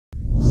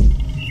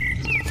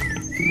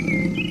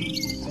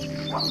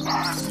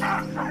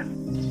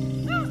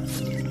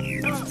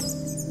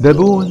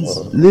Baboons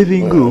live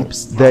in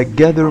groups that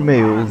gather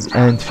males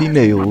and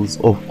females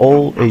of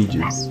all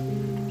ages.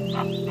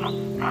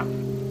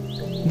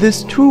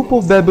 This troop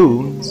of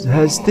baboons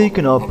has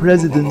taken up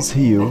residence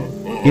here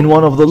in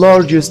one of the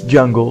largest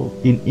jungles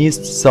in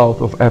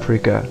east-south of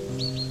Africa.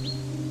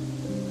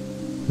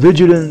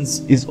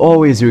 Vigilance is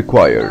always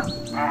required.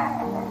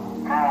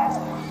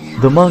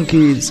 The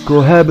monkeys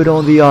cohabit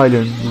on the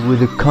island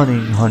with a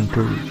cunning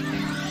hunter.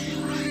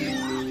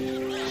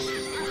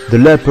 The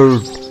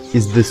leopard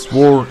is the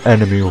sworn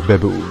enemy of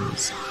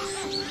baboons.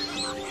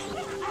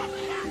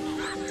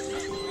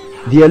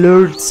 The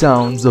alert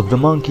sounds of the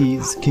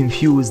monkeys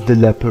confuse the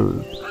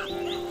leopard,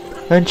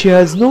 and she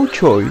has no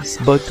choice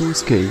but to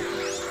escape.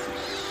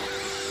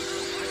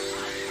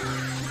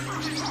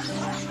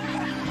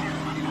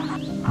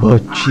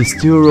 But she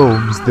still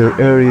roams their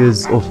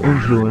areas of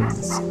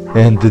influence,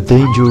 and the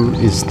danger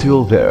is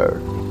still there.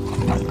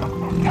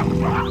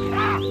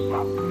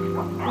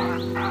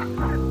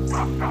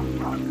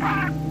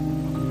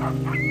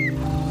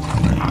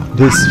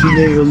 This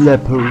female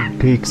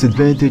leopard takes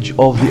advantage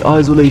of the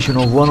isolation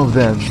of one of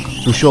them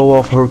to show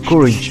off her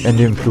courage and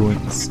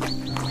influence.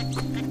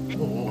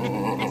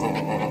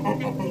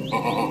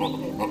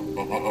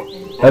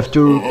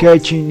 After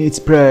catching its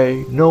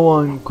prey, no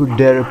one could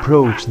dare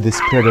approach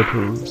this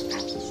predator.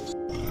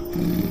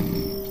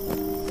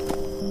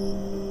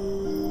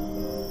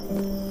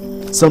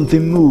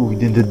 Something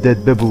moved in the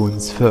dead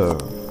baboon's fur.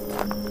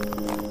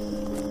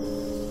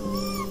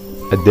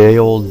 A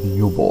day-old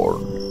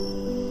newborn.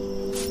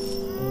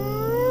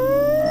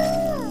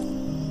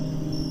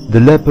 The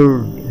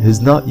leopard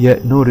has not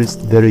yet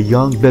noticed that a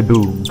young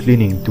baboon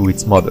clinging to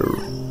its mother.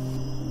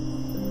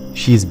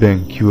 She's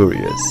been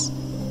curious,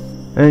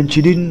 and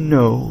she didn't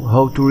know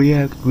how to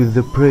react with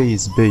the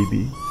prey's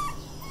baby.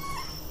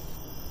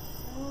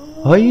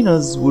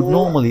 Hyenas would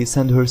normally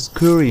send her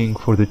scurrying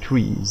for the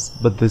trees,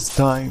 but this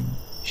time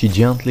she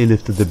gently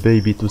lifted the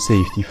baby to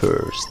safety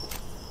first.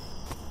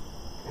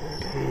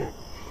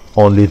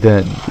 Only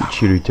then did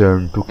she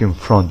return to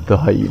confront the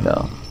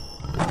hyena.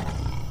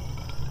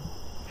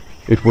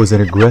 It was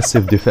an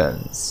aggressive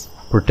defense,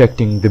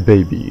 protecting the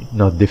baby,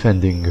 not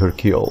defending her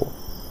kill.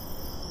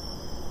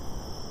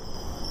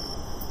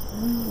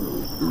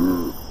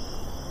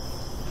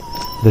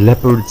 The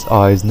leopard's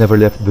eyes never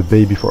left the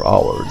baby for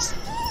hours.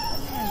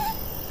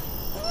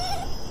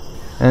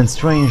 And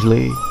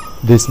strangely,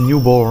 this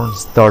newborn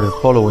started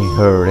following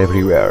her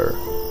everywhere,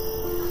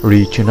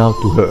 reaching out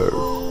to her,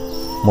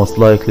 most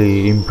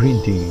likely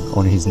imprinting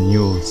on his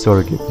new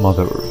surrogate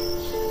mother.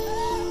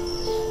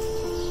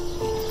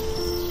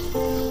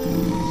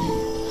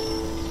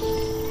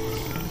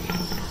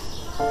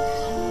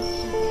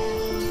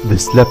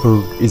 This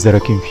leopard is at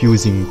a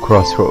confusing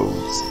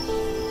crossroads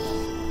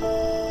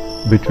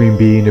between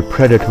being a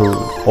predator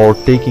or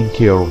taking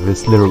care of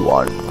this little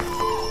one.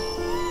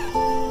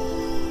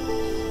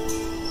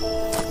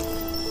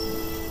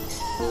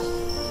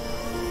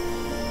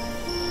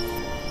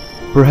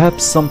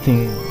 Perhaps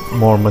something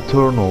more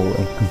maternal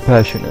and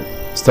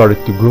compassionate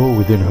started to grow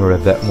within her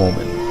at that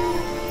moment.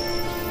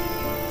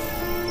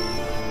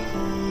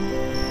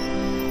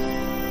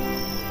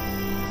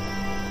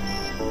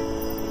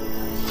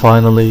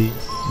 Finally,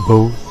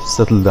 both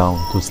settled down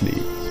to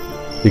sleep,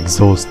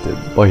 exhausted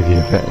by the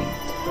event.